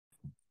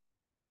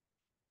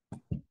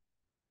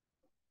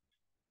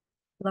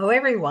Hello,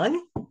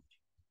 everyone.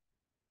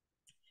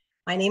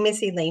 My name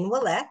is Elaine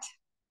Willette.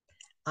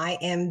 I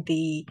am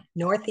the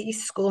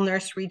Northeast School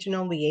Nurse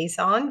Regional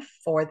Liaison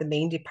for the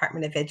Maine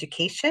Department of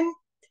Education,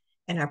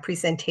 and our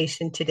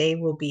presentation today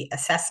will be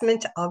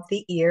Assessment of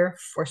the Ear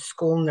for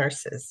School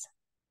Nurses.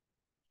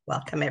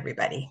 Welcome,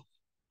 everybody.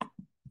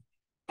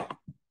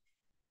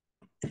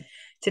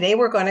 Today,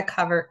 we're going to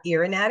cover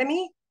ear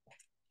anatomy,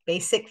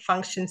 basic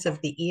functions of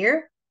the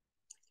ear,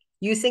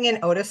 using an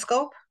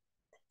otoscope,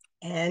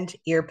 and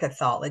ear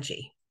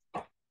pathology.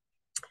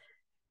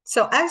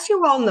 So as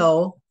you all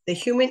know, the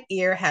human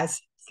ear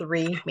has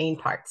three main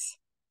parts: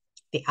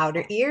 the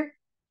outer ear,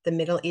 the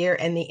middle ear,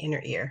 and the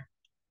inner ear.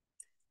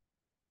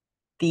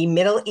 The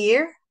middle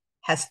ear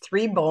has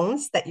three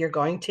bones that you're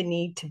going to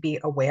need to be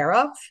aware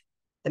of: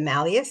 the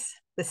malleus,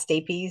 the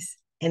stapes,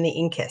 and the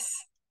incus.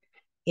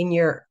 In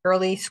your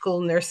early school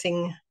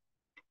nursing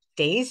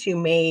days, you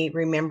may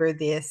remember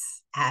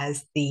this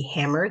as the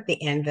hammer,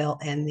 the anvil,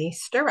 and the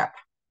stirrup.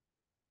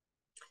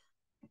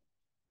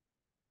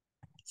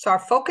 So our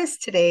focus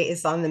today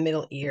is on the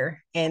middle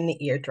ear and the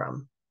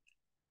eardrum.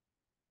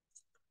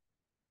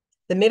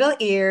 The middle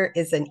ear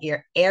is an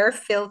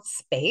air-filled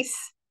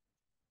space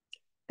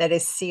that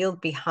is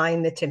sealed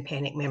behind the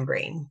tympanic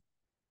membrane.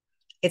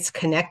 It's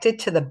connected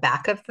to the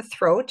back of the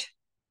throat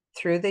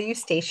through the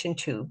eustachian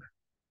tube.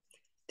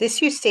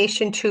 This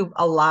eustachian tube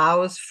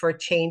allows for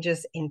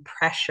changes in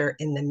pressure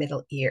in the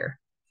middle ear.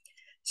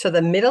 So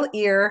the middle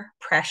ear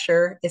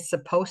pressure is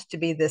supposed to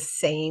be the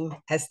same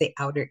as the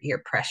outer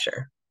ear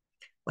pressure.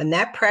 When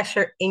that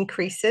pressure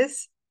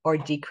increases or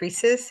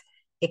decreases,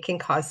 it can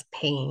cause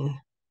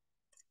pain,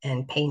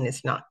 and pain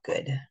is not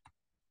good.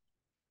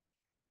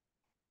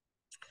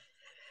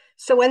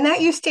 So when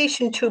that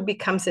eustachian tube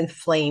becomes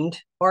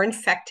inflamed or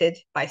infected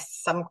by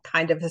some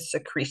kind of a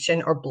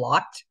secretion or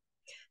blocked,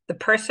 the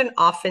person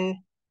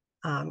often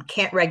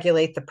can't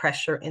regulate the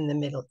pressure in the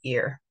middle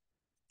ear.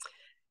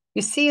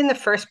 You see in the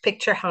first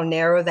picture how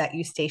narrow that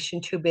eustachian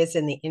tube is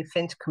in the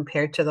infant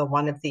compared to the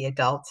one of the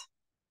adult.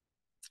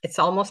 It's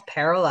almost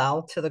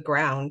parallel to the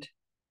ground,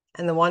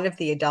 and the one of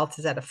the adult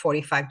is at a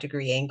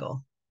 45-degree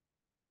angle.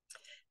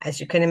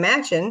 As you can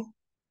imagine,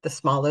 the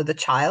smaller the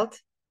child,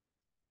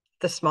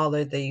 the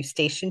smaller the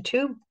eustachian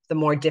tube, the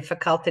more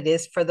difficult it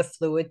is for the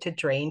fluid to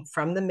drain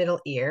from the middle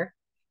ear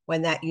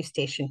when that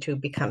eustachian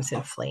tube becomes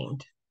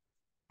inflamed.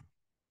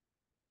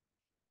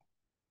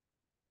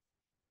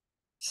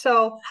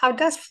 So how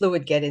does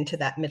fluid get into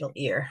that middle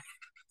ear?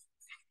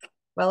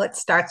 Well, it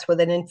starts with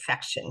an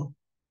infection,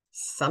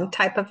 some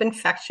type of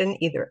infection,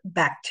 either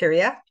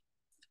bacteria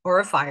or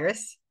a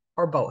virus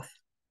or both.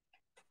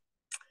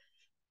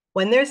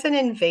 When there's an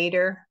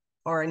invader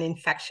or an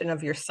infection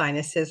of your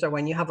sinuses, or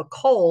when you have a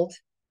cold,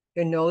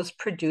 your nose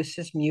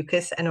produces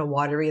mucus and a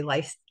watery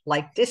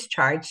like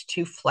discharge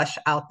to flush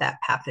out that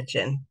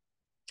pathogen.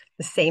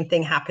 The same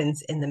thing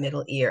happens in the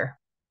middle ear.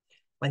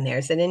 When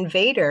there's an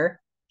invader,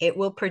 it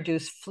will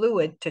produce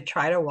fluid to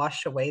try to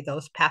wash away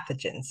those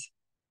pathogens.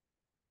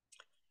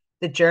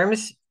 The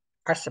germs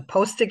are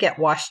supposed to get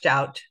washed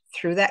out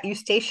through that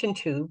eustachian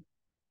tube,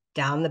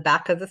 down the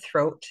back of the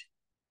throat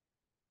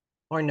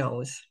or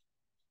nose.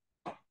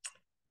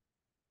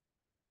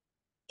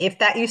 If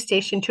that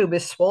eustachian tube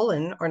is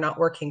swollen or not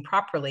working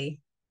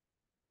properly,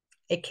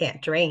 it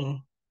can't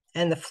drain,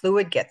 and the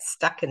fluid gets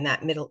stuck in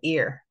that middle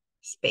ear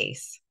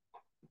space.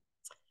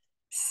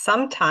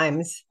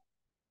 Sometimes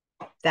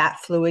that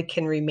fluid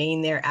can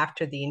remain there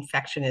after the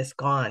infection is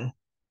gone.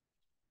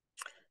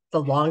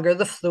 The longer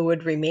the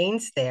fluid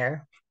remains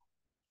there,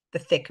 the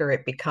thicker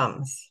it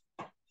becomes.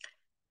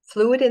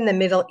 Fluid in the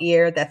middle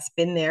ear that's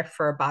been there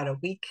for about a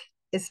week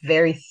is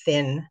very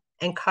thin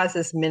and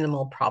causes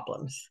minimal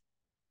problems.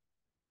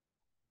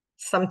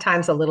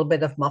 Sometimes a little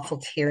bit of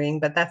muffled hearing,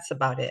 but that's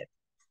about it.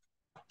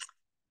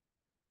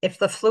 If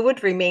the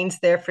fluid remains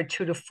there for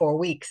 2 to 4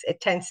 weeks, it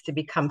tends to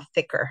become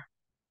thicker.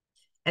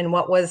 And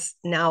what was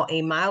now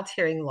a mild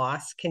hearing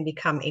loss can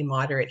become a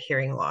moderate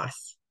hearing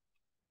loss.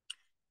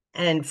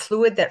 And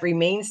fluid that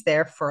remains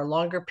there for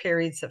longer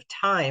periods of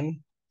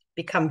time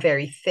become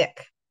very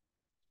thick.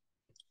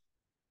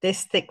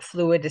 This thick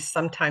fluid is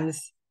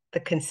sometimes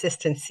the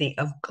consistency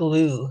of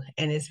glue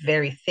and is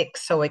very thick,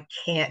 so it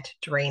can't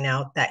drain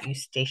out that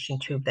eustachian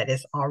tube that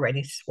is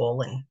already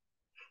swollen.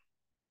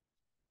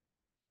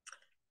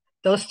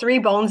 Those three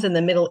bones in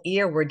the middle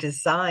ear were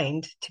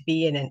designed to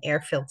be in an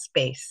air-filled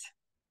space.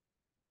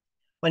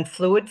 When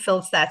fluid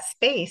fills that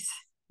space,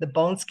 the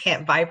bones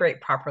can't vibrate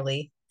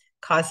properly,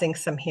 causing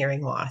some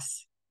hearing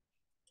loss.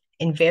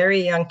 In very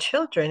young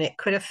children, it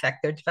could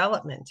affect their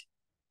development.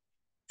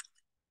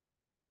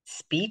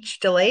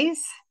 Speech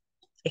delays,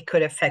 it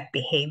could affect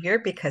behavior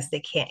because they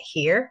can't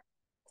hear,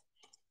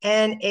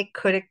 and it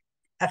could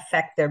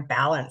affect their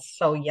balance.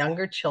 So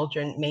younger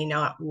children may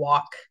not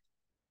walk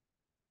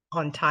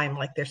on time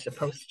like they're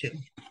supposed to.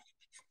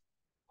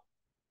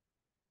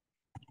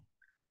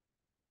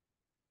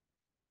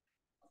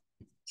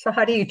 So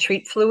how do you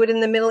treat fluid in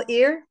the middle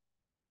ear?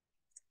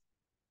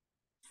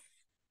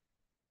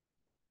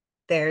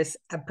 There's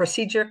a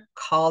procedure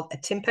called a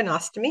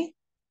tympanostomy.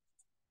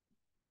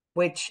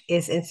 which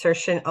is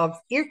insertion of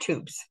ear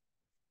tubes.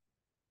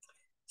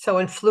 So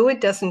when fluid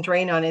doesn't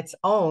drain on its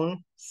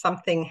own,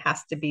 something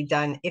has to be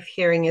done if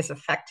hearing is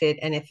affected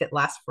and if it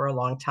lasts for a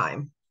long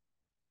time.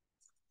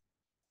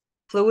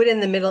 Fluid in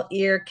the middle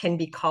ear can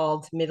be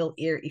called middle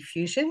ear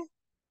effusion,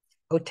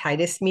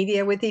 otitis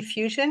media with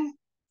effusion,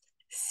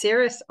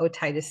 serous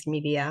otitis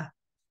media,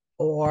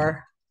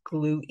 or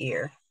glue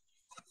ear.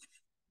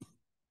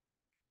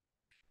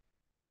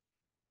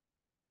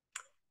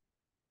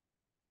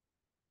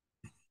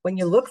 When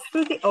you look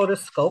through the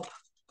otoscope,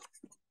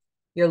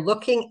 you're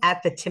looking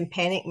at the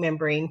tympanic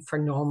membrane for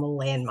normal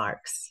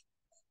landmarks.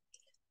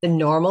 The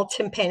normal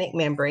tympanic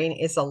membrane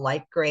is a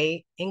light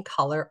gray in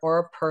color or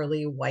a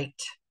pearly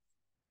white.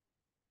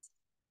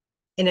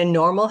 In a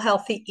normal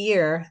healthy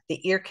ear,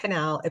 the ear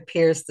canal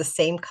appears the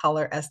same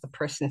color as the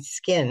person's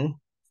skin,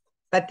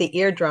 but the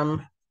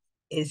eardrum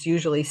is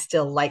usually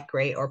still light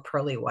gray or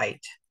pearly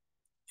white.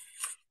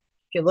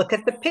 If you look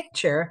at the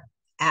picture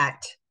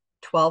at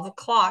 12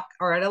 o'clock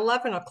or at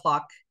 11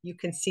 o'clock, you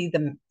can see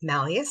the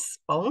malleus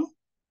bone.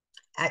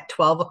 At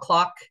 12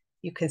 o'clock,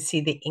 you can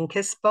see the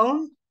incus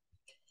bone.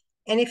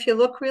 And if you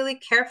look really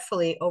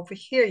carefully over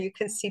here, you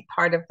can see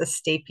part of the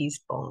stapes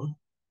bone.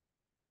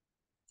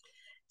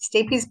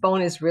 Stapes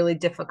bone is really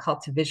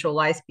difficult to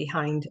visualize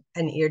behind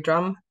an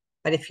eardrum,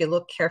 but if you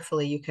look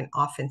carefully, you can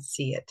often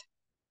see it.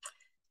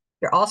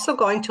 You're also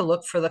going to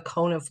look for the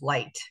cone of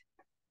light.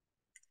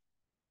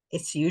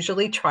 It's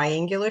usually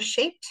triangular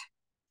shaped.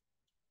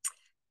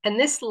 And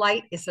this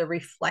light is a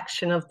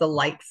reflection of the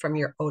light from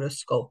your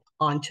otoscope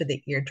onto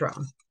the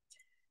eardrum.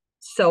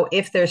 So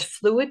if there's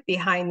fluid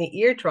behind the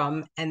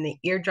eardrum and the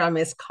eardrum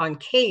is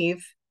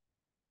concave,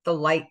 the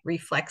light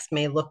reflex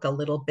may look a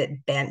little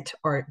bit bent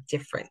or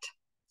different.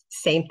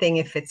 Same thing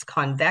if it's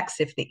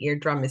convex, if the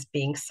eardrum is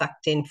being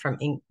sucked in from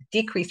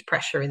decreased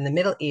pressure in the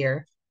middle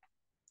ear,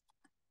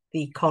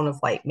 the cone of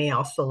light may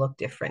also look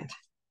different.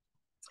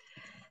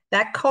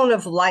 That cone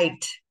of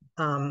light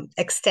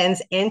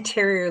extends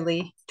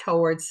anteriorly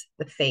towards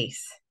the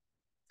face.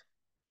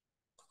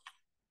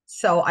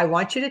 So I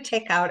want you to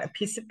take out a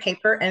piece of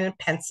paper and a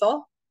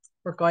pencil.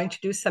 We're going to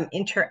do some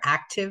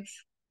interactive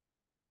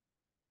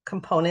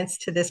components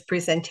to this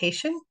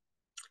presentation.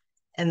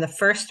 And the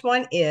first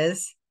one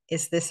is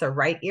this a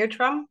right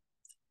eardrum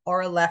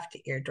or a left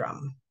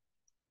eardrum?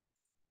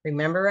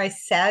 Remember I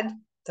said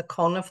the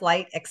cone of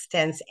light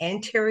extends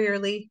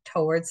anteriorly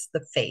towards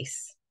the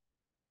face.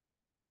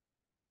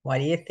 What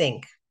do you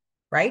think?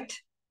 Right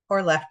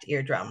or left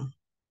eardrum?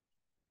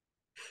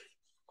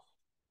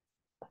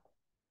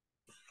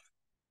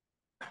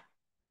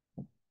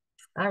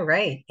 All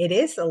right, it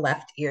is a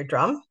left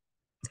eardrum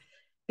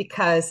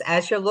because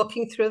as you're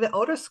looking through the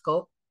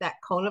otoscope, that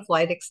cone of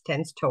light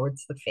extends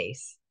towards the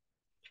face.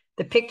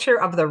 The picture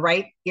of the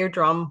right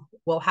eardrum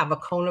will have a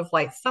cone of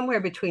light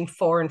somewhere between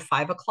 4 and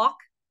 5 o'clock.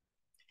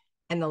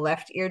 And the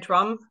left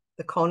eardrum,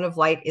 the cone of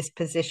light is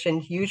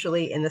positioned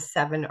usually in the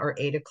 7 or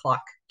 8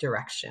 o'clock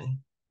direction.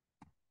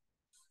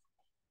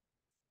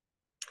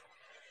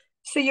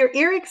 So your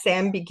ear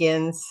exam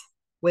begins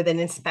with an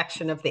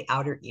inspection of the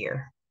outer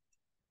ear.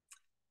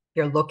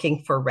 You're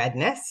looking for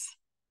redness.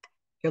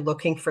 You're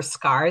looking for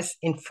scars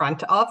in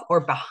front of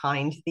or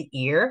behind the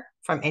ear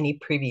from any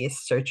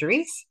previous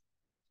surgeries.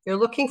 You're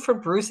looking for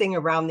bruising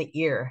around the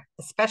ear,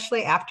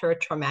 especially after a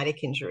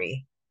traumatic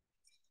injury.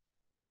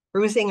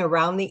 Bruising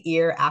around the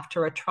ear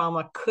after a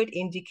trauma could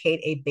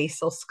indicate a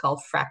basal skull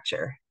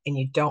fracture, and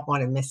you don't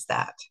want to miss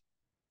that.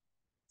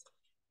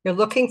 You're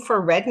looking for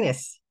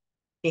redness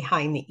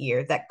behind the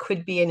ear. That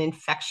could be an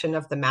infection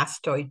of the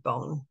mastoid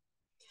bone.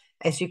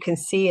 As you can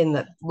see in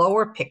the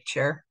lower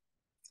picture,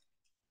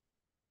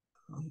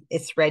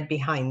 it's red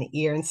behind the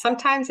ear. And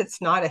sometimes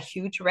it's not a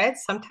huge red.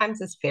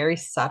 Sometimes it's very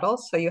subtle.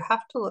 So you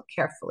have to look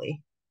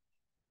carefully.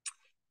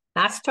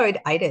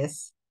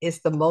 Mastoiditis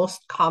is the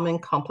most common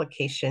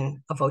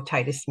complication of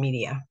otitis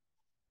media.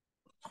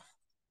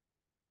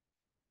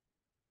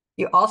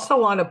 You also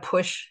want to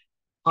push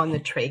on the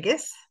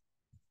tragus.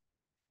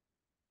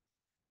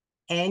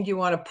 And you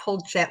want to pull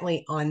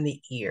gently on the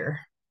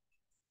ear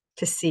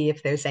to see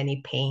if there's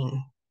any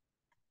pain.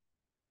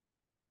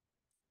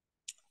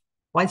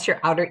 Once your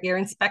outer ear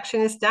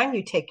inspection is done,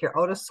 you take your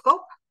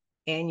otoscope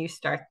and you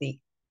start the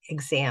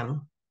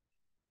exam.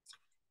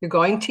 You're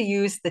going to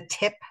use the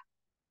tip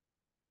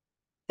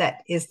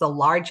that is the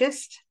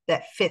largest,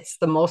 that fits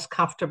the most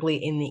comfortably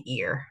in the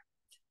ear.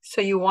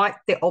 So you want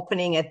the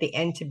opening at the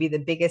end to be the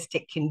biggest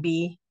it can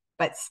be,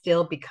 but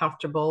still be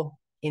comfortable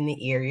in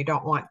the ear. You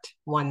don't want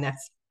one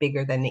that's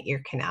bigger than the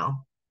ear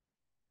canal.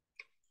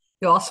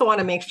 You also want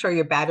to make sure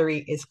your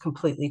battery is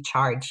completely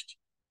charged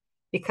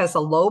because a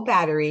low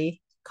battery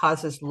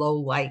causes low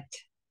light.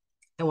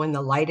 And when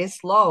the light is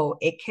low,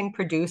 it can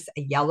produce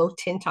a yellow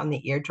tint on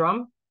the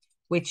eardrum,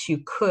 which you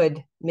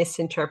could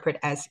misinterpret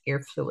as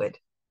ear fluid.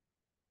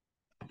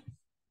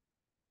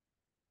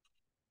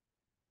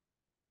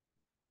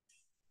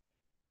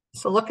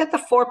 So look at the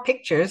 4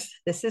 pictures.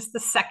 This is the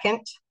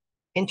second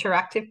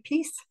interactive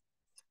piece.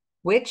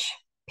 Which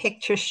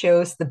picture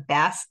shows the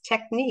best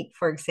technique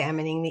for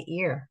examining the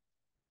ear?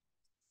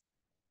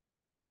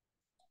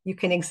 You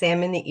can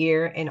examine the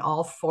ear in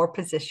all 4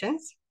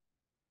 positions.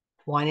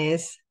 One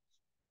is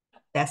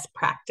best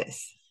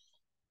practice.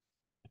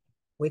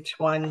 Which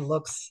one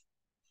looks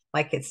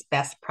like it's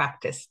best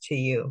practice to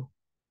you?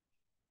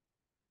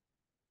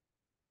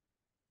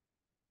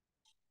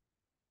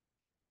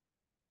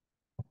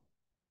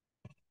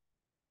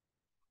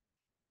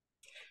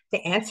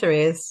 The answer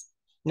is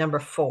number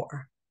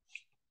 4.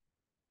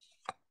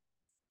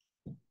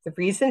 The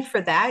reason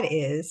for that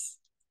is,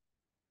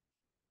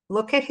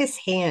 look at his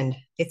hand.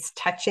 It's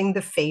touching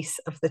the face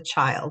of the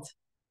child.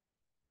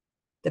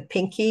 The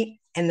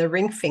pinky and the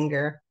ring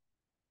finger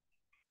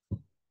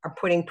are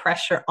putting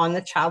pressure on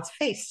the child's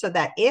face so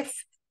that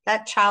if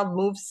that child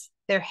moves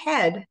their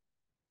head,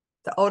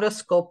 the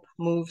otoscope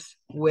moves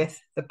with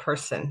the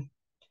person.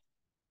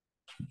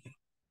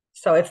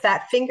 So if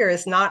that finger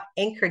is not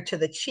anchored to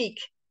the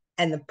cheek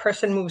and the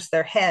person moves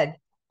their head,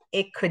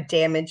 it could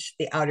damage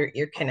the outer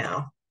ear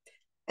canal.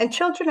 And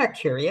children are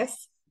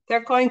curious.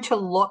 They're going to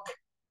look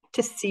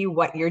to see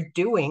what you're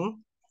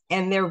doing,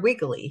 and they're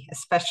wiggly,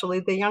 especially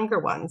the younger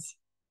ones.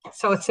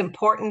 So it's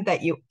important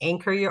that you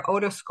anchor your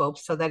otoscope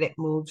so that it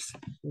moves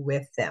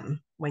with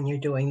them when you're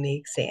doing the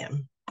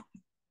exam.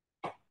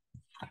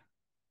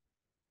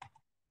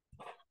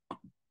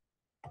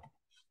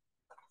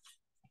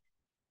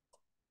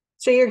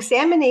 So your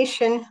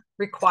examination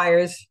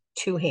requires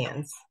 2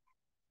 hands.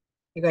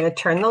 You're going to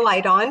turn the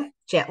light on,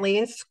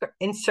 gently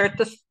insert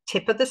the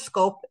tip of the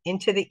scope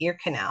into the ear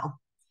canal.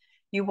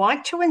 You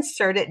want to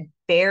insert it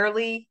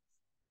barely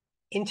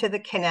into the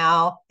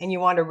canal, and you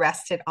want to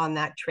rest it on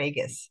that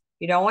tragus.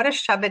 You don't want to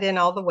shove it in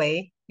all the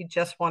way. You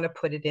just want to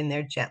put it in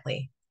there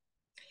gently.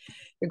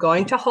 You're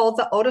going to hold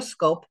the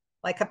otoscope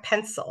like a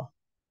pencil.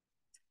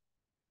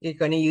 You're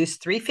going to use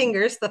 3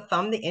 fingers, the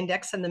thumb, the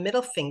index, and the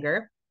middle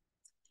finger,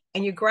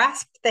 and you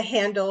grasp the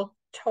handle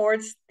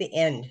towards the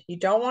end. You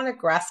don't want to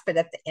grasp it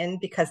at the end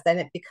because then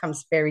it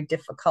becomes very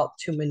difficult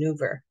to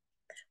maneuver.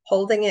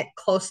 Holding it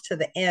close to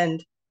the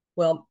end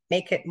will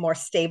make it more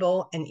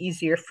stable and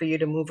easier for you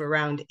to move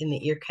around in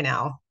the ear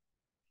canal.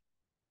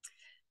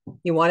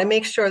 You want to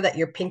make sure that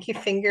your pinky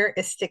finger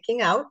is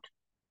sticking out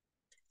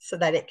so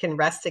that it can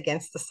rest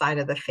against the side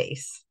of the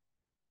face.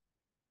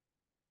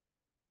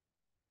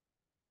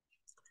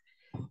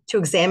 To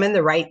examine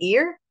the right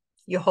ear,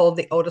 you hold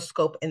the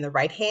otoscope in the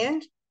right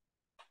hand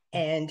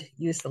and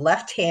use the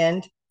left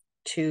hand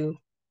to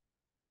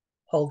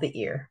hold the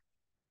ear.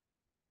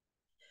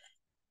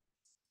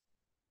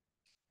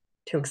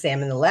 To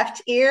examine the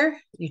left ear,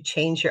 you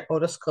change your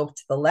otoscope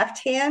to the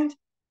left hand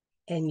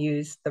and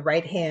use the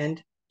right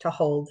hand to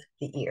hold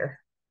the ear.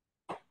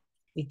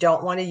 You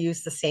don't want to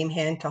use the same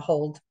hand to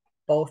hold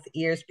both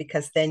ears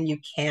because then you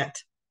can't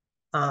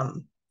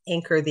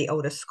anchor the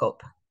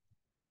otoscope.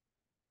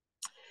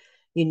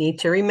 You need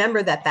to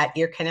remember that that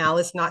ear canal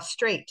is not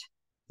straight.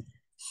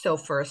 So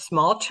for a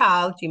small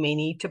child, you may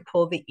need to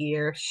pull the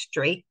ear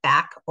straight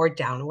back or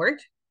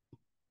downward,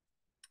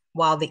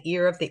 while the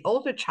ear of the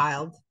older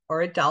child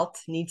or adult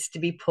needs to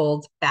be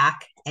pulled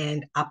back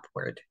and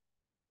upward.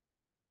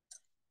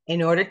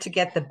 In order to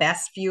get the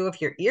best view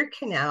of your ear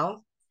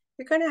canal,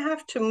 you're going to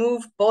have to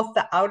move both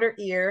the outer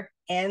ear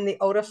and the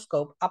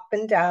otoscope up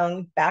and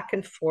down, back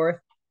and forth,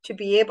 to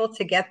be able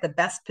to get the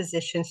best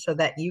position so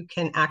that you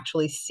can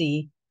actually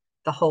see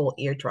the whole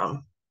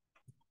eardrum.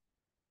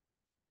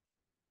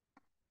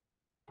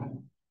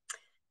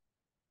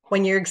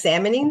 When you're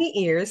examining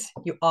the ears,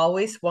 you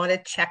always want to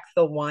check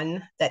the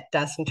one that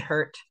doesn't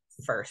hurt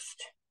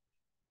first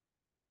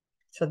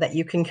so that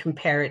you can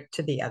compare it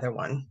to the other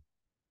one.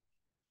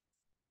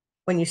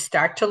 When you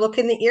start to look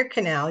in the ear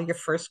canal, you're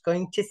first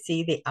going to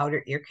see the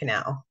outer ear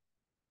canal.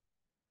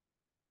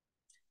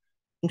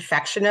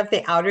 Infection of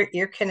the outer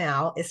ear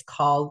canal is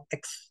called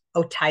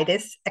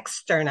otitis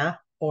externa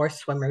or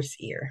swimmer's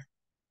ear.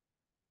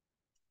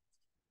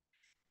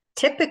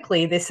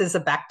 Typically, this is a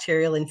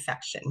bacterial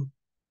infection.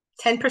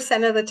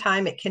 10% of the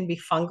time it can be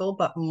fungal,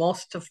 but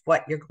most of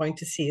what you're going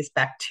to see is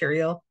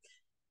bacterial.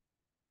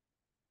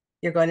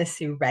 You're going to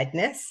see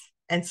redness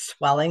and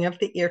swelling of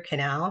the ear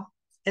canal,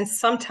 and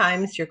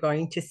sometimes you're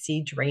going to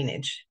see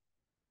drainage.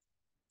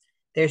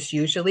 There's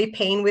usually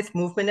pain with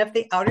movement of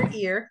the outer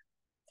ear,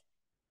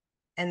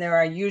 and there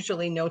are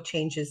usually no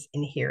changes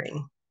in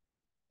hearing.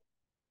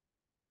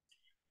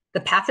 The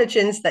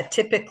pathogens that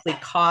typically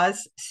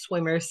cause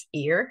swimmer's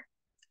ear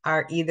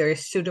are either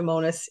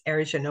Pseudomonas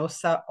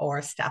aeruginosa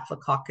or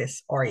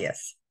Staphylococcus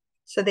aureus.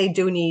 So they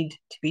do need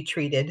to be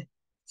treated.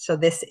 So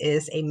this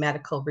is a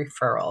medical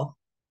referral.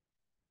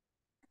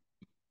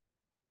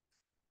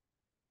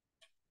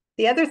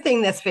 The other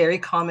thing that's very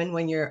common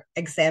when you're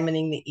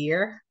examining the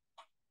ear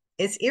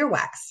is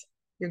earwax.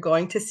 You're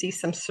going to see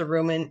some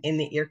cerumen in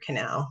the ear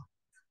canal.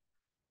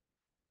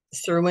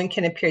 Cerumen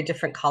can appear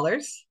different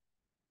colors.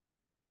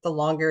 The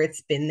longer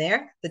it's been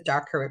there, the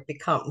darker it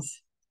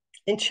becomes.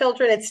 In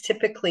children, it's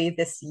typically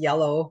this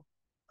yellow,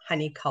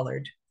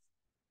 honey-colored.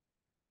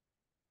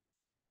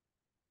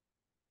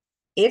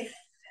 If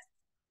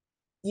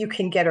you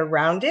can get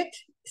around it,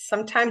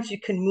 sometimes you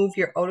can move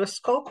your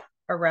otoscope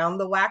around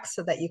the wax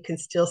so that you can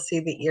still see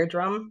the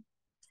eardrum.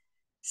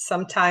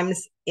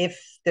 Sometimes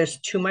if there's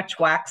too much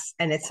wax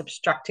and it's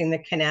obstructing the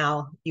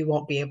canal, you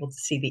won't be able to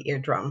see the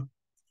eardrum.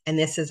 And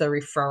this is a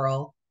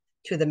referral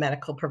to the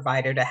medical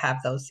provider to have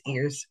those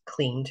ears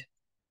cleaned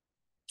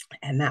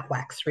and that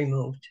wax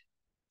removed.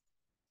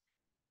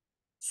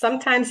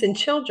 Sometimes in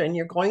children,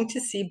 you're going to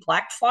see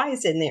black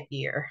flies in their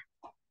ear.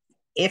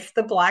 If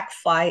the black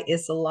fly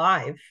is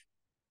alive,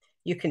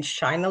 you can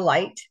shine a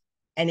light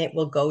and it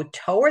will go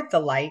toward the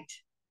light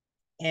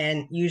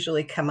and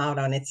usually come out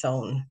on its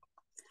own.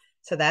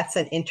 So that's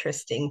an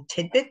interesting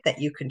tidbit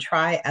that you can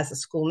try as a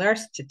school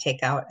nurse to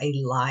take out a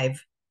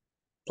live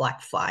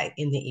black fly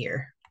in the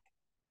ear.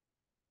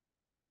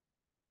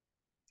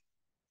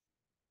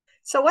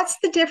 So what's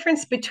the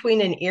difference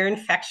between an ear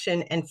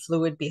infection and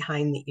fluid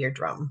behind the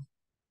eardrum?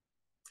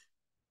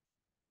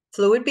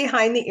 Fluid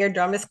behind the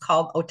eardrum is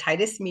called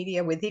otitis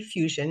media with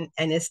effusion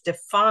and is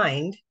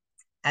defined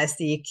as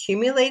the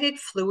accumulated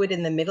fluid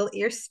in the middle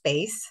ear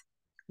space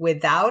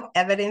without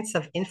evidence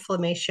of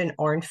inflammation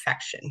or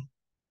infection.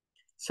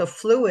 So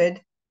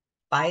fluid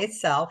by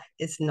itself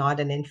is not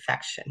an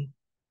infection.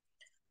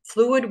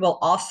 Fluid will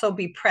also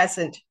be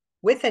present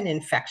with an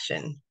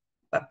infection,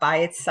 but by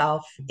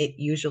itself, it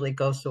usually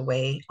goes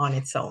away on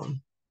its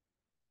own.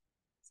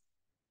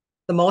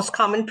 The most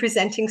common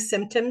presenting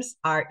symptoms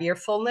are ear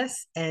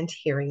fullness and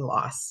hearing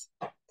loss.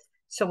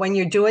 So when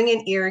you're doing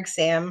an ear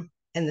exam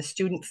and the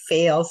student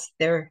fails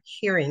their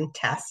hearing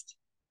test,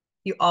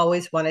 you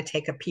always want to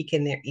take a peek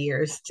in their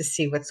ears to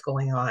see what's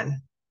going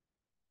on.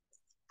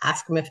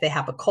 Ask them if they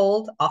have a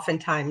cold.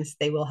 Oftentimes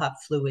they will have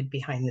fluid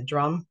behind the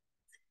drum.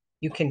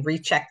 You can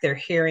recheck their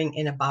hearing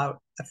in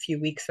about a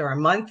few weeks or a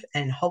month,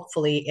 and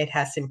hopefully it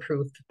has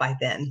improved by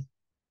then.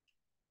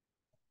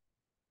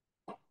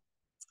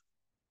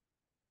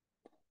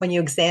 When you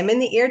examine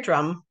the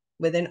eardrum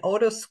with an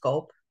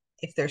otoscope,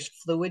 if there's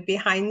fluid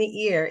behind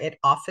the ear, it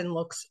often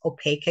looks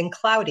opaque and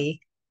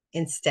cloudy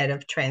instead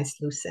of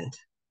translucent.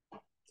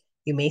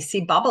 You may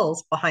see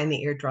bubbles behind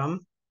the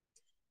eardrum,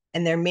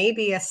 and there may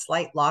be a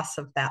slight loss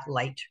of that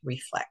light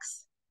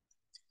reflex.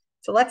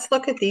 So let's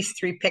look at these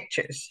three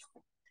pictures.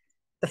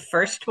 The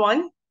first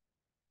one,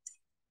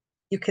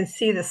 you can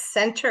see the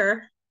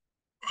center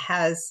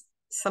has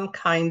some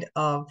kind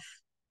of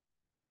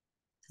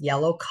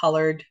yellow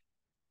colored,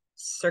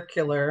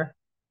 circular,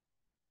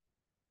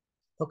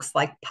 looks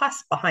like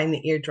pus behind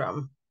the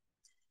eardrum.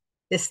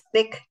 This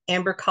thick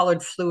amber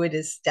colored fluid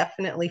is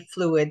definitely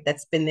fluid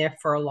that's been there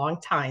for a long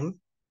time.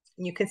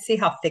 And you can see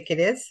how thick it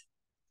is.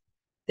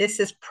 This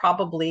is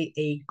probably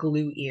a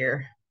glue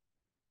ear.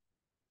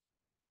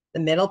 The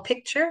middle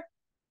picture,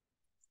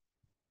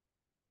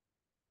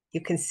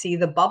 you can see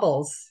the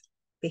bubbles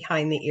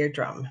behind the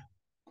eardrum.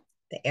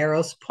 The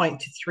arrows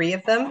point to 3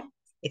 of them.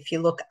 If you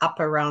look up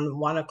around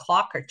 1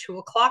 o'clock or 2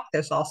 o'clock,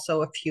 there's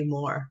also a few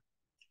more.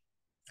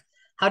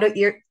 How do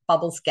ear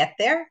bubbles get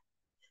there?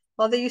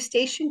 Well, the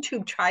eustachian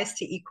tube tries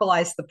to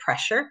equalize the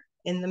pressure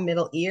in the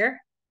middle ear,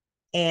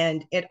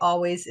 and it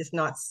always is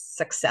not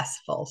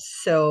successful.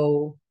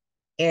 So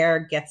air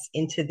gets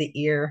into the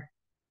ear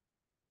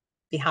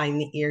behind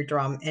the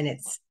eardrum and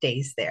it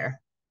stays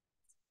there,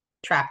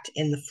 trapped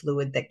in the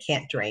fluid that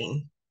can't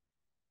drain.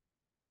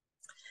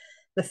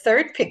 The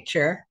third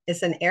picture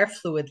is an air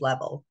fluid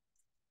level.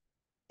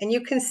 And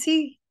you can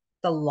see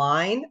the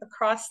line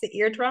across the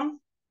eardrum.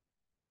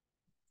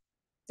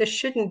 There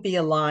shouldn't be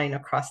a line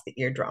across the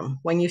eardrum.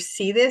 When you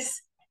see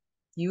this,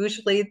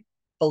 usually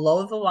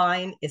below the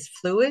line is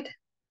fluid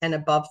and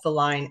above the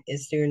line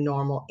is your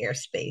normal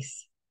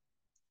airspace.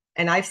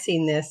 And I've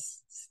seen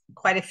this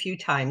quite a few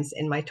times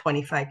in my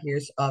 25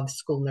 years of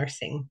school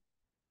nursing.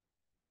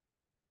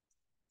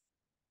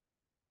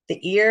 The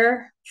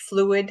ear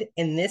fluid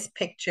in this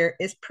picture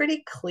is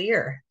pretty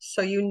clear,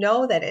 so you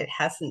know that it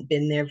hasn't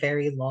been there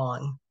very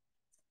long.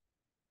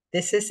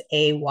 This is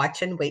a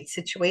watch and wait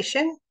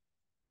situation.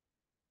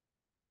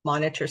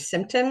 Monitor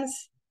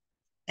symptoms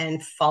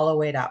and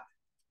follow it up.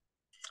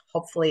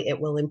 Hopefully it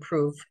will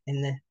improve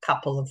in a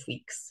couple of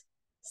weeks.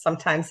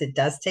 Sometimes it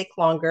does take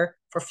longer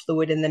for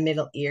fluid in the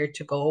middle ear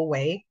to go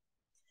away,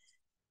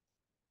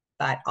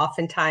 but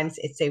oftentimes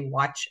it's a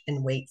watch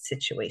and wait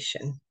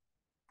situation.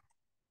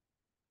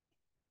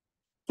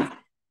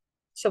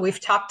 So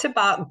we've talked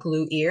about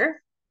glue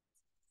ear.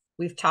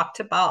 We've talked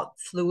about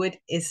fluid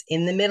is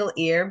in the middle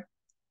ear,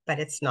 but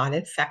it's not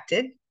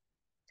infected.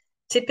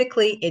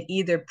 Typically, it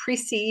either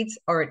precedes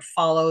or it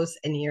follows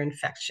an ear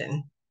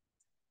infection.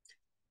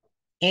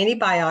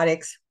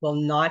 Antibiotics will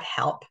not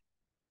help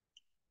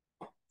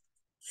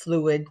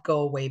fluid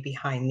go away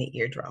behind the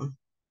eardrum.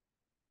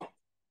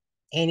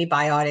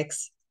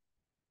 Antibiotics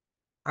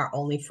are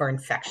only for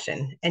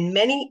infection, and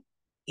many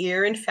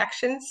ear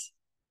infections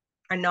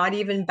are not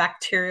even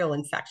bacterial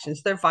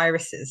infections, they're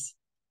viruses.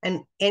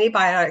 And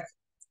antibiotics,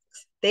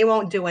 they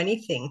won't do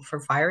anything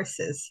for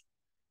viruses.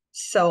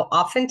 So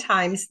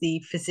oftentimes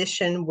the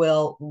physician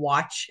will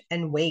watch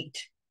and wait.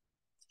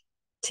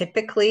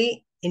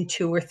 Typically in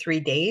 2 or 3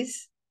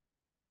 days,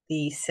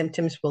 the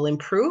symptoms will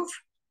improve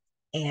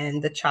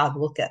and the child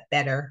will get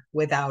better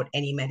without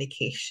any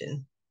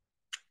medication.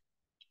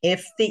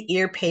 If the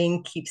ear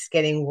pain keeps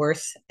getting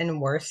worse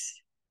and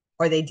worse,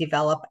 or they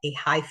develop a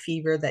high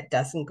fever that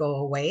doesn't go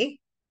away,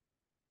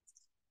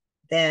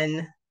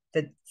 then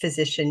the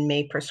physician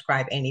may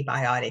prescribe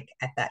antibiotic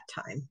at that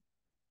time.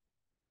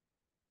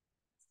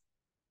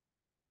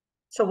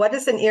 So what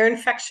does an ear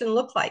infection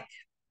look like?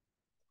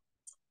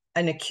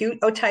 An acute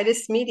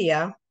otitis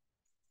media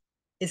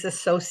is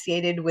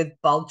associated with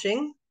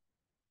bulging,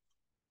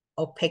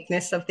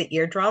 opaqueness of the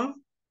eardrum,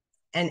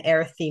 and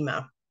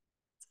erythema.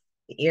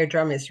 The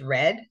eardrum is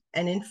red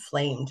and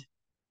inflamed.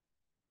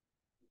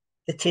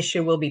 The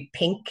tissue will be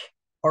pink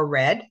or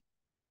red,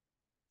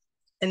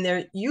 and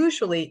there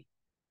usually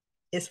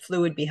is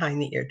fluid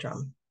behind the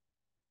eardrum.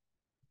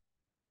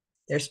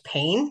 There's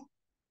pain,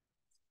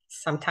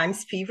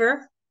 sometimes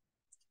fever,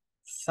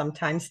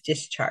 sometimes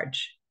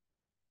discharge.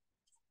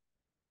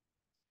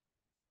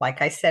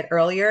 Like I said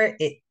earlier,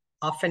 it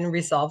often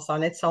resolves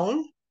on its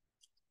own.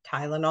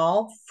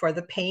 Tylenol for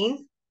the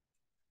pain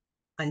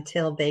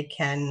until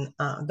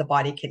the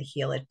body can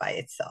heal it by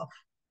itself.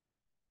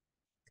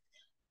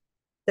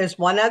 There's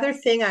one other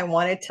thing I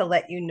wanted to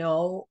let you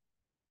know.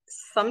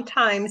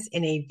 Sometimes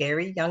in a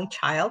very young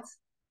child,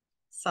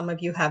 some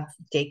of you have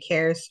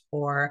daycares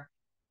or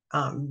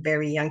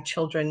very young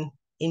children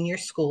in your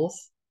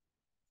schools.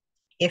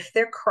 If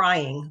they're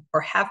crying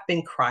or have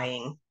been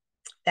crying,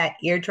 that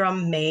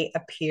eardrum may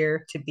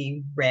appear to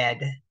be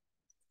red.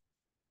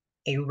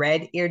 A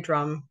red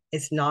eardrum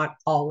is not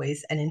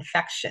always an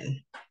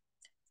infection.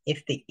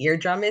 If the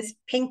eardrum is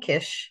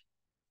pinkish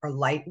or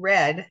light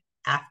red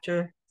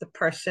after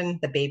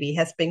the baby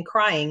has been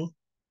crying,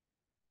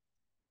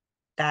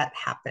 that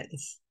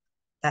happens.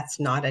 That's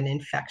not an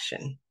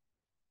infection.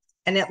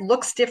 And it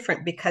looks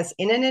different because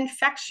in an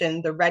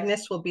infection, the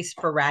redness will be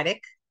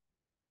sporadic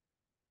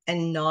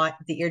and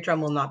the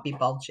eardrum will not be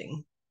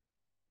bulging.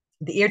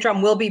 The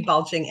eardrum will be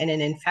bulging in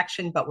an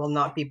infection, but will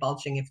not be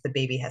bulging if the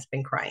baby has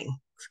been crying.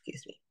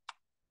 Excuse me.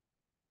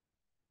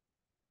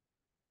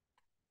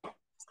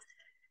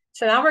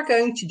 So now we're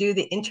going to do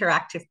the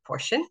interactive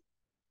portion.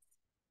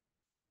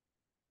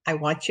 I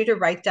want you to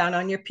write down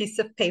on your piece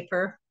of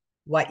paper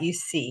what you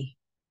see.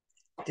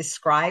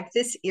 Describe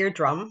this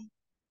eardrum.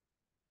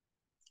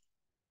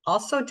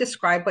 Also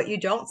describe what you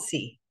don't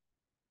see.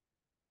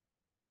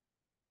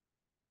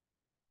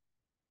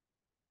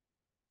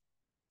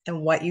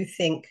 And what you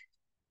think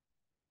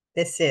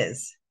this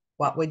is.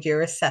 What would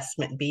your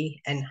assessment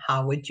be, and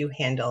how would you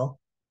handle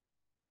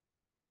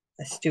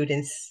a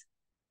student's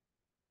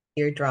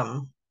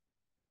eardrum?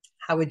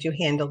 How would you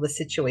handle the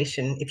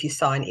situation if you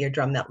saw an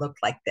eardrum that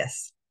looked like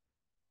this?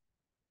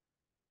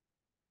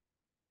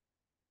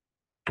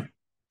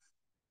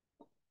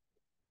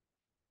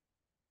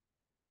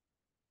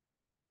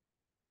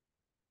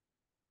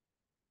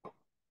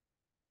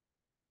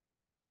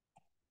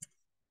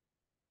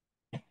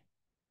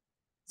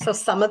 So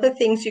some of the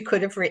things you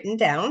could have written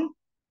down: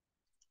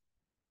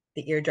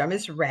 the eardrum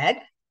is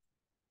red.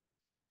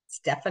 It's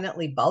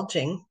definitely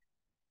bulging.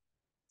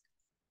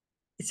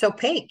 It's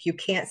opaque. You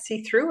can't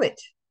see through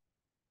it.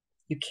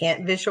 You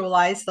can't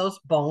visualize those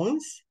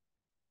bones.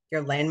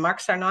 Your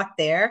landmarks are not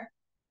there.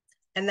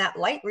 And that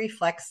light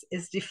reflex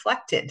is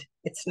deflected.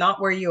 It's not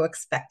where you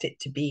expect it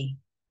to be.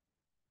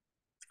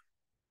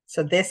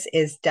 So this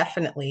is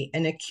definitely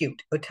an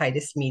acute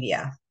otitis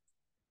media.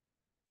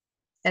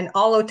 And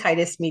all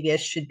otitis media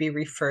should be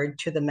referred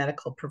to the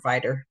medical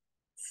provider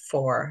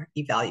for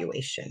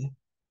evaluation.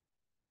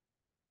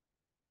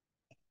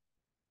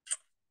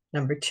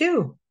 Number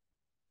 2,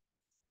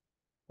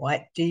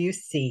 what do you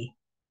see?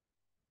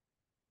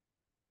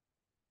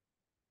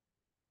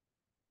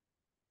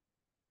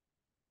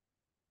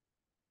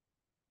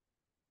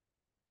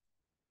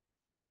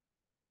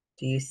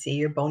 Do you see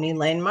your bony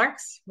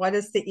landmarks? What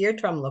does the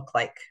eardrum look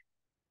like?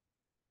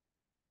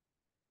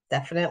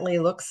 Definitely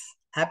looks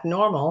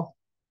abnormal.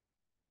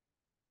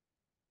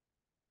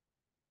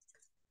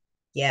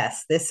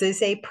 Yes, this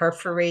is a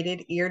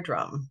perforated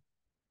eardrum.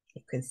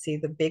 You can see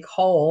the big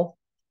hole.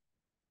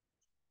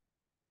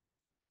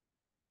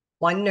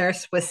 One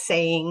nurse was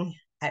saying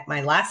at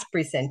my last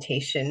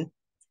presentation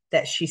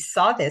that she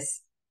saw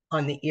this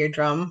on the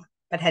eardrum,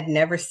 but had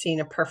never seen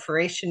a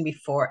perforation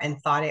before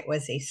and thought it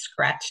was a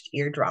scratched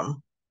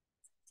eardrum.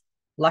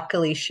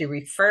 Luckily, she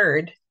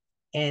referred,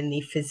 and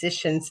the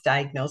physician's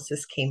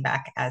diagnosis came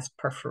back as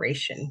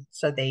perforation.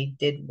 So they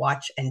did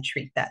watch and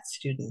treat that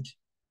student.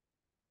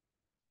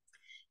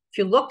 If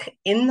you look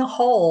in the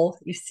hole,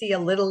 you see a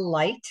little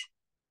light.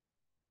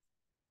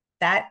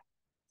 That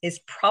is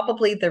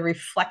probably the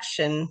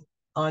reflection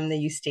on the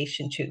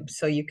eustachian tube.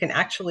 So you can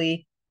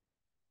actually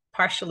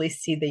partially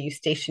see the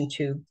eustachian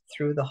tube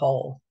through the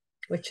hole,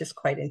 which is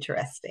quite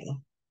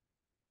interesting.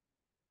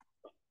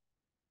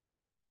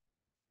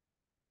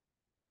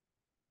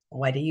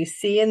 What do you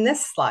see in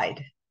this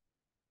slide?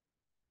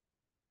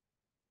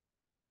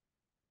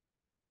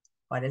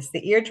 What does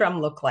the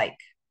eardrum look like?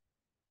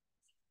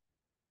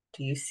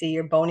 Do you see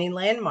your bony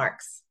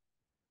landmarks?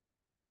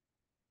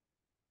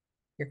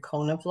 Your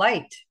cone of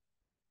light?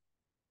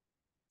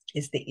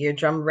 Is the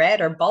eardrum red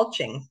or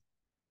bulging?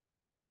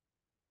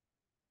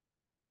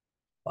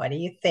 What do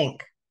you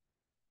think?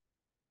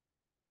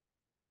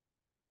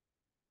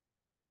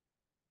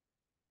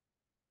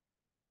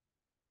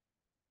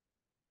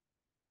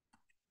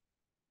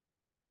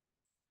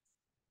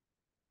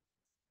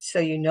 So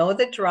you know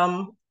the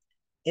drum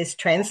is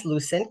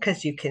translucent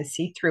because you can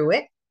see through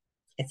it.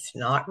 It's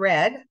not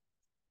red.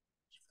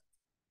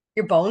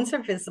 Your bones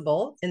are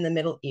visible in the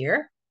middle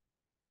ear.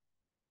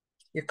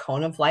 Your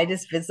cone of light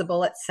is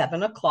visible at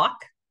 7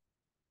 o'clock.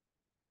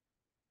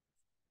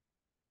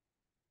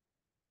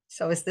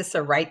 So is this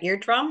a right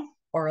eardrum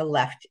or a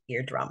left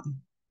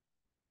eardrum?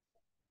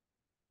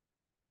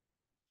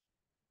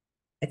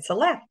 It's a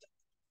left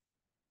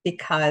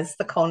because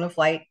the cone of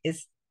light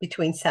is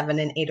between 7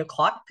 and 8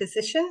 o'clock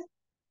position.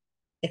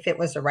 If it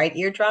was a right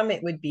eardrum,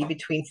 it would be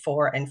between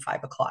 4 and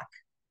 5 o'clock.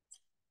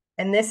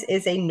 And this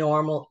is a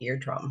normal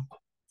eardrum.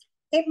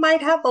 It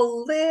might have a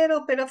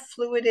little bit of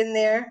fluid in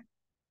there,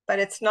 but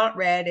it's not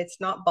red, it's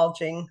not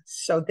bulging.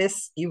 So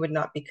this, you would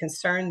not be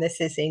concerned.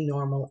 This is a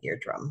normal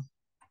eardrum.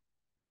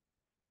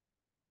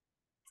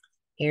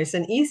 Here's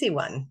an easy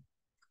one.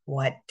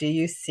 What do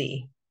you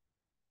see?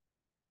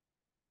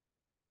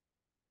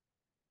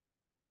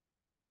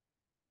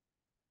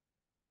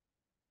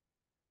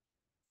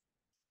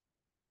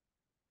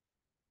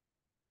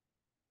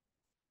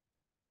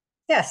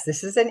 Yes,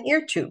 this is an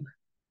ear tube.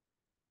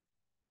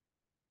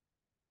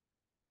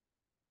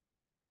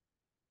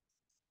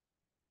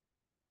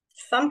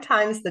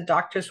 Sometimes the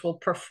doctors will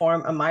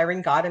perform a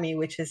myringotomy,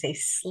 which is a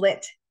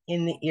slit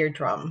in the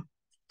eardrum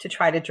to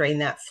try to drain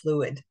that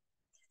fluid.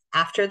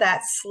 After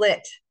that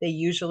slit, they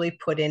usually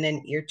put in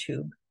an ear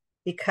tube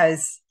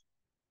because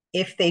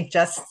if they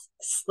just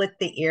slit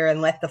the ear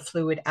and let the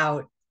fluid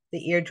out,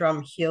 the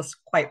eardrum heals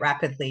quite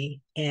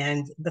rapidly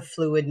and the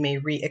fluid may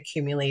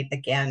reaccumulate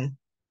again.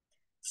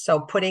 So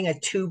putting a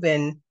tube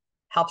in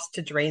helps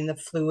to drain the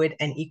fluid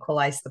and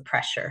equalize the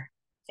pressure.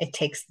 It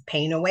takes the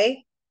pain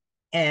away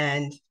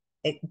and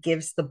it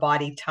gives the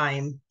body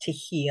time to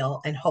heal,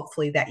 and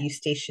hopefully that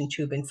eustachian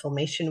tube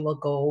inflammation will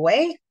go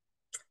away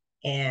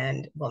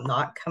and will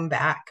not come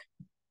back.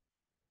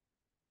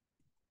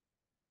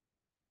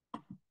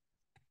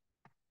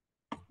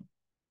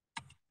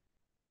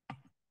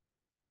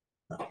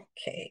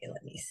 Okay,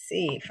 let me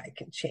see if I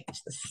can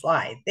change the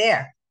slide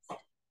there.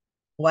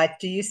 What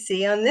do you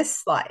see on this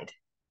slide?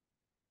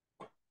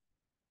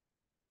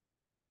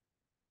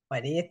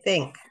 What do you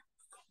think?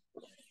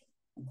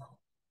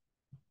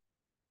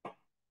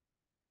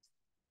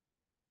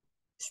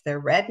 Is there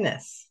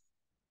redness?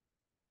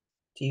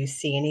 Do you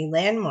see any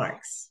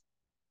landmarks?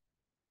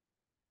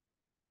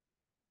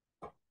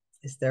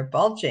 Is there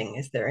bulging?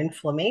 Is there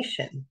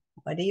inflammation?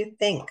 What do you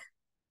think?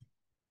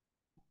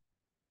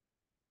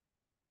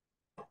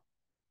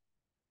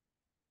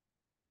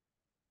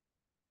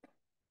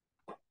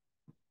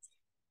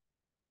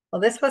 Well,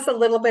 this was a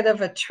little bit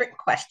of a trick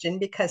question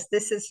because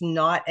this is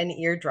not an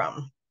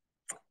eardrum.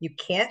 You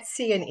can't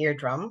see an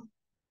eardrum.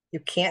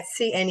 You can't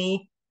see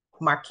any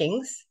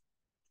markings.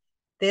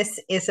 This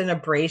is an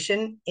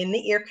abrasion in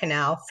the ear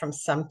canal from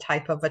some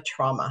type of a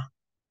trauma,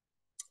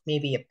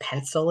 maybe a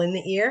pencil in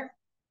the ear.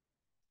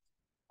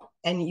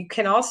 And you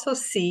can also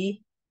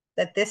see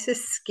that this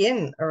is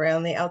skin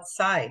around the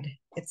outside.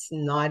 It's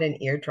not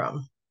an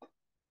eardrum.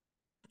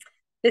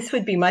 This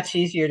would be much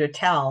easier to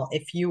tell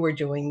if you were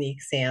doing the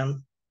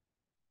exam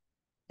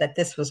that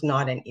this was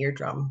not an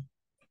eardrum.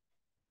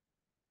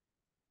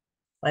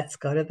 Let's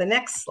go to the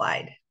next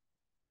slide.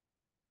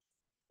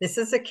 This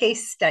is a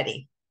case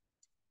study.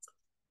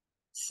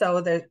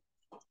 So the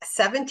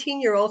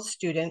 17-year-old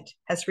student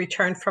has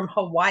returned from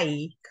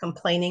Hawaii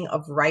complaining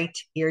of right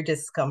ear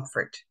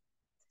discomfort.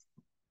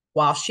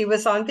 While she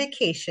was on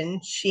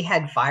vacation, she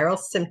had viral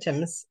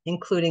symptoms,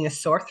 including a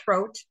sore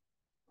throat,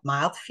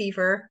 mild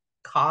fever,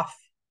 cough,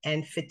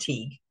 and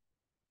fatigue.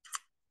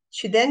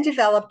 She then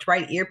developed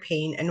right ear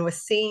pain and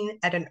was seen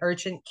at an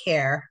urgent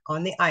care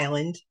on the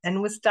island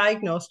and was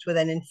diagnosed with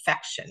an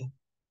infection,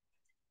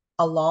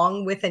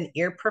 along with an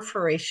ear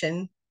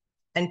perforation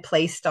and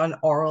placed on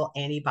oral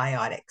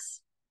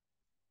antibiotics.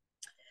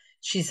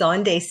 She's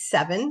on day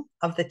 7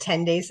 of the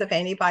 10 days of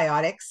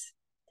antibiotics,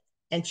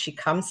 and she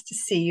comes to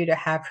see you to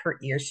have her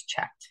ears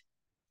checked.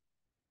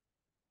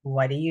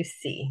 What do you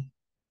see?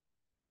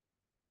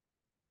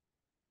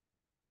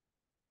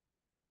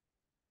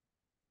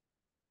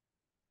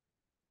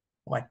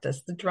 What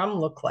does the drum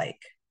look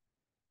like?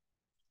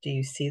 Do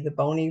you see the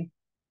bony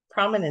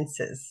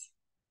prominences?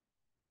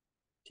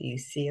 Do you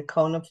see a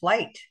cone of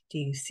light? Do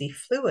you see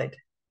fluid?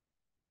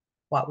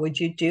 What would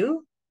you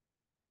do?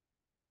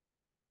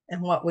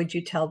 And what would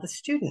you tell the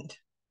student?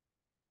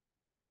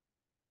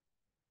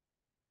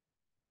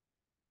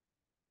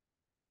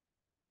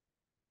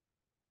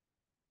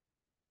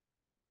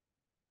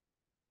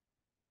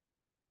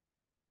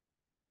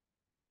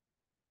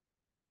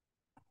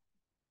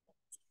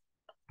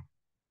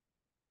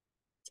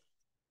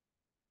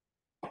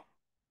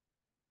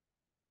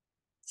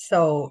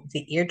 So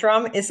the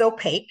eardrum is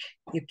opaque.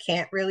 You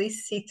can't really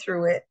see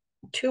through it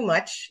too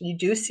much. You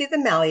do see the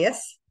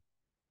malleus.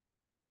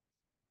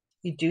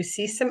 You do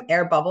see some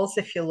air bubbles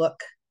if you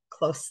look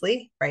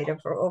closely, right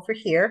over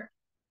here.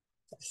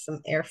 There's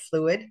some air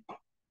fluid.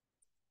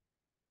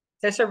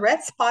 There's a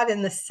red spot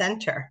in the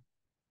center.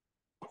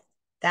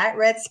 That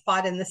red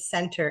spot in the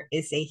center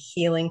is a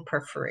healing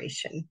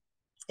perforation.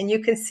 And you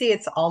can see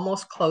it's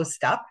almost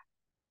closed up,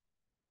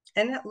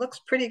 and it looks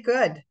pretty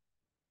good.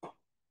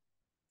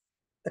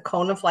 The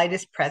cone of light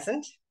is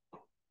present.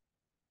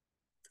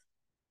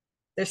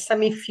 There's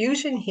some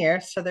effusion here,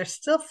 so there's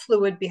still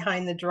fluid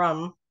behind the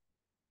drum.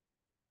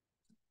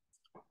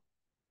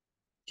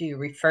 Do you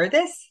refer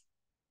this,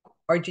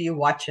 or do you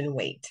watch and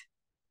wait?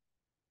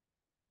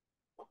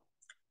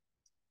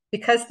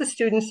 Because the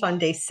student's on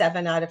day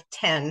 7 out of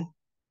 10,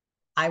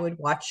 I would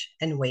watch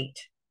and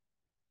wait.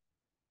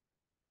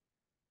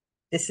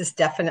 This is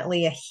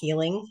definitely a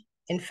healing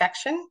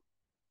infection.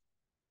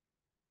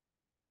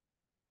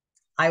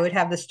 I would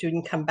have the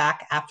student come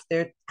back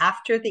after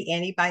the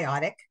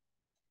antibiotic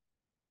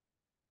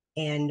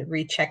and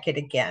recheck it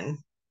again.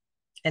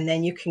 And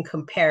then you can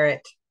compare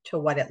it to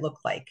what it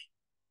looked like.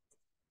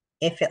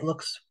 If it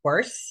looks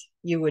worse,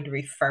 you would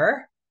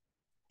refer.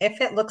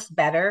 If it looks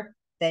better,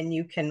 then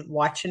you can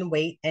watch and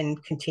wait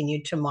and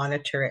continue to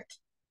monitor it.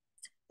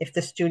 If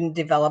the student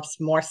develops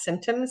more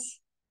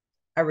symptoms,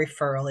 a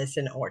referral is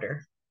in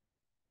order.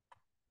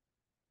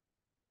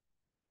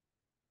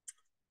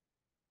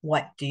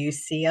 What do you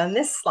see on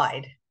this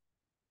slide?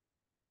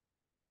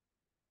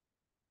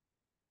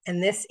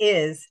 And this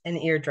is an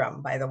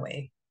eardrum, by the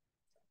way.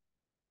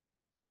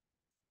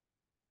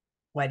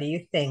 What do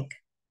you think?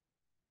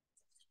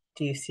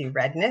 Do you see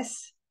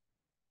redness?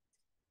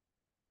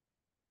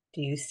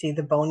 Do you see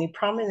the bony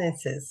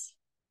prominences?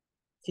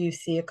 Do you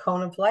see a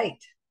cone of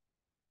light?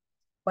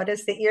 What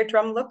does the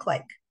eardrum look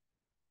like?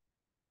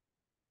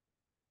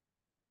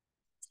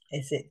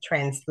 Is it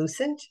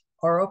translucent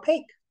or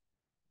opaque?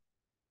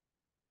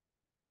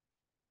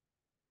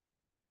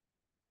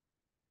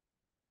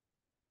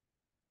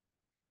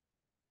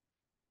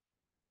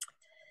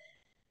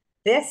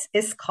 This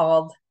is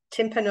called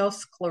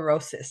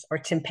tympanosclerosis or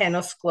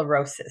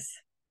tympanosclerosis,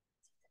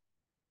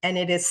 and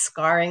it is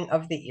scarring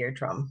of the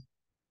eardrum.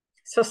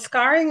 So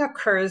scarring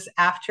occurs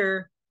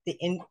after the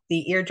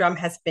eardrum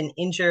has been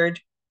injured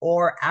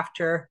or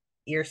after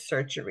ear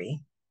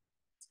surgery.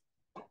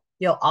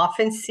 You'll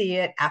often see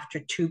it after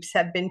tubes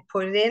have been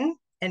put in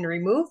and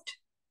removed.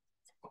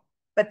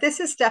 But this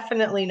is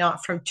definitely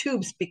not from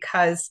tubes,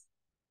 because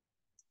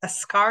a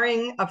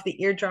scarring of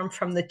the eardrum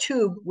from the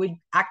tube would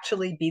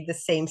actually be the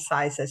same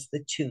size as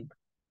the tube.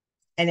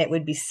 And it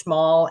would be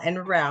small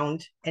and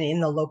round and in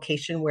the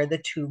location where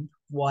the tube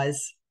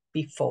was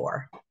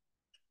before.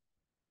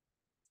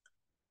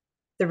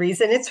 The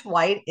reason it's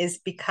white is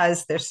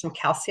because there's some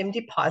calcium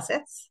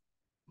deposits,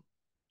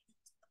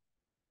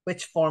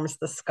 which forms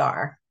the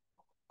scar.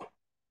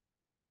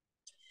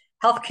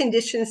 Health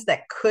conditions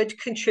that could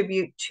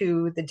contribute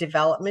to the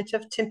development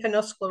of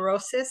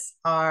tympanosclerosis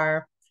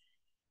are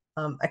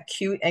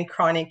acute and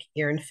chronic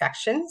ear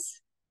infections,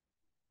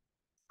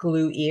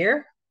 glue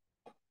ear.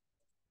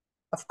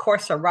 Of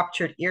course, a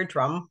ruptured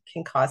eardrum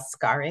can cause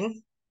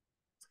scarring.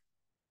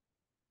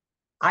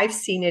 I've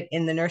seen it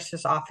in the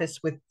nurse's office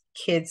with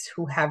kids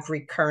who have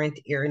recurrent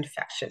ear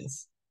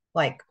infections,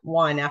 like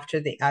one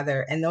after the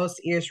other, and those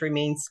ears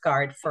remain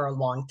scarred for a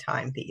long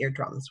time. The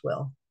eardrums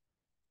will.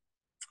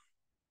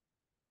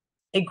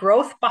 A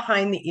growth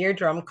behind the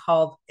eardrum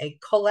called a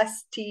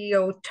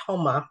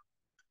cholesteatoma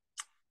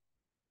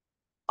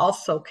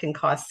also can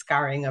cause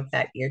scarring of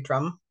that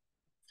eardrum.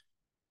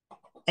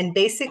 And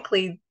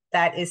basically,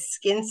 that is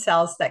skin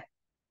cells that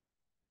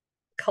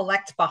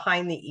collect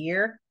behind the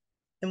ear.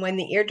 And when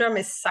the eardrum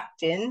is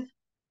sucked in,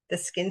 the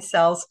skin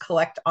cells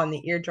collect on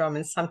the eardrum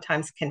and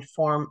sometimes can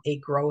form a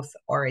growth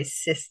or a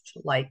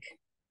cyst-like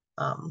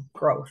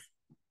growth.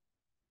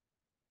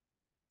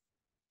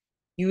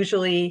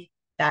 Usually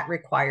that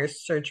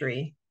requires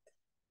surgery,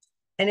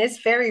 and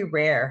it's very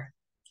rare.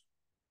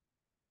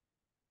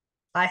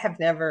 I have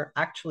never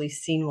actually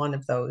seen one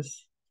of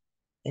those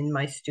in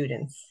my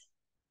students.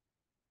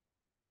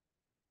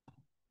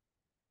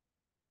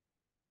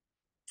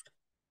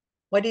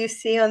 What do you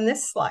see on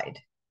this slide?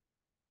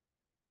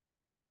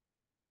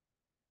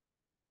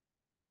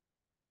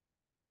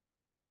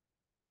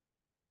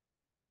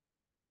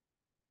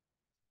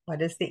 What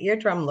does the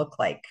eardrum look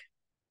like?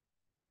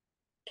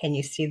 Can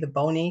you see the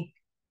bony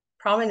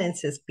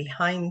prominences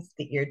behind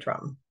the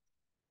eardrum?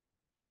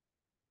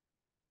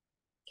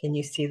 Can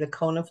you see the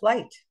cone of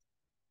light?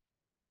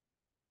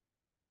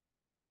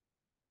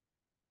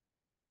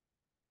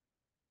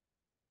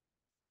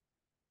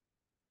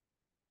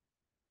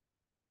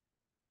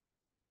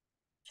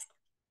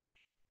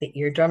 The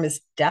eardrum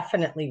is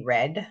definitely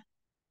red.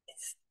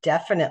 It's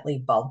definitely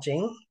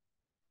bulging.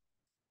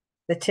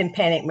 The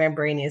tympanic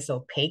membrane is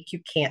opaque.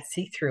 You can't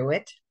see through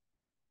it.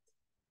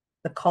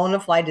 The cone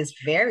of light is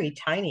very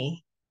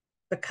tiny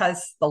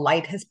because the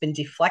light has been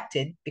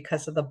deflected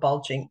because of the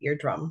bulging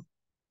eardrum.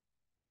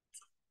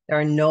 There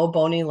are no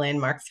bony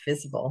landmarks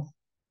visible.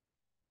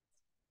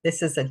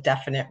 This is a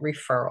definite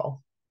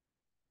referral.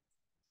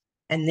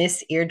 And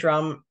this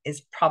eardrum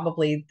is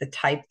probably the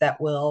type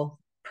that will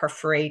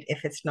perforate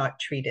if it's not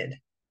treated.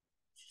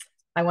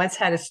 I once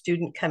had a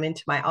student come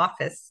into my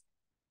office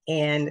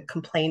and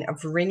complain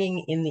of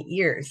ringing in the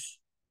ears.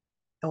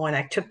 And when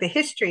I took the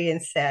history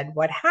and said,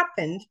 what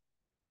happened?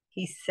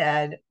 He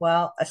said,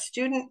 well, a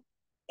student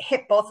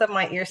hit both of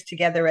my ears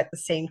together at the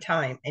same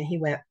time. And he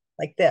went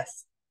like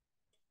this.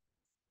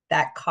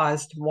 That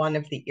caused one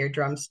of the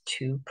eardrums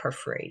to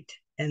perforate.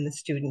 And the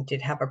student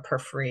did have a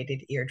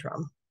perforated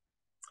eardrum.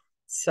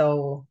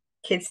 So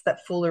kids that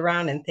fool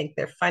around and think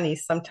they're funny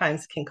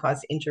sometimes can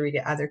cause injury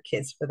to other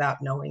kids without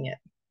knowing it.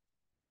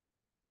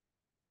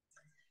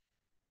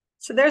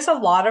 So there's a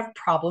lot of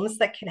problems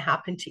that can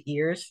happen to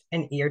ears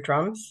and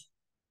eardrums.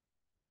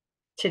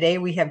 Today,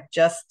 we have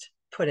just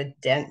put a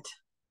dent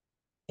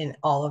in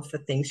all of the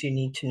things you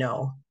need to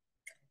know.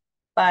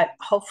 But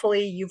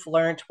hopefully you've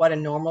learned what a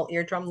normal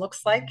eardrum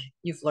looks like.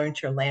 You've learned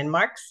your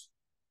landmarks,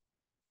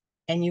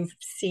 and you've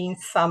seen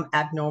some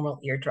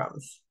abnormal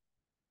eardrums.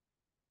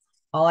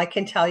 All I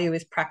can tell you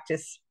is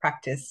practice,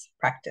 practice,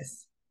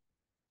 practice.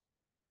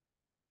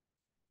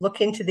 Look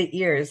into the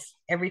ears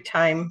every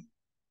time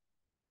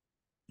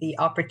the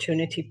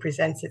opportunity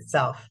presents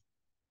itself.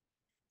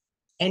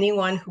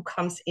 Anyone who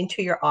comes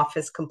into your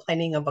office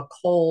complaining of a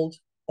cold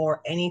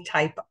or any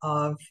type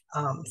of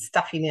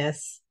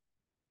stuffiness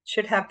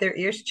should have their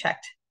ears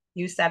checked.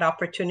 Use that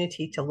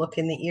opportunity to look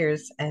in the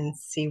ears and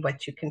see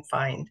what you can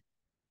find.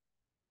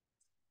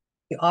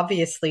 You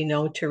obviously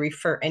know to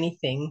refer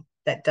anything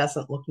that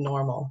doesn't look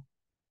normal,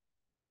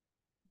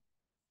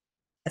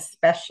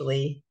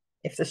 especially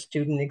if the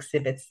student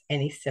exhibits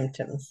any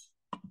symptoms.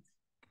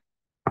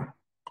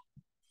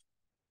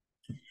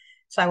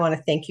 So I want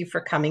to thank you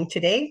for coming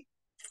today.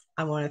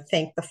 I want to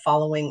thank the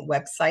following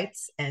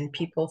websites and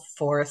people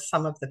for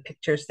some of the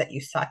pictures that you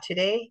saw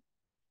today.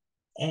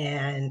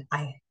 And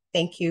I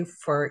thank you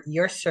for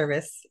your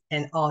service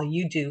and all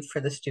you do for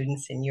the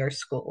students in your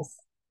schools.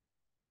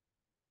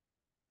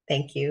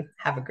 Thank you.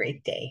 Have a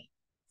great day.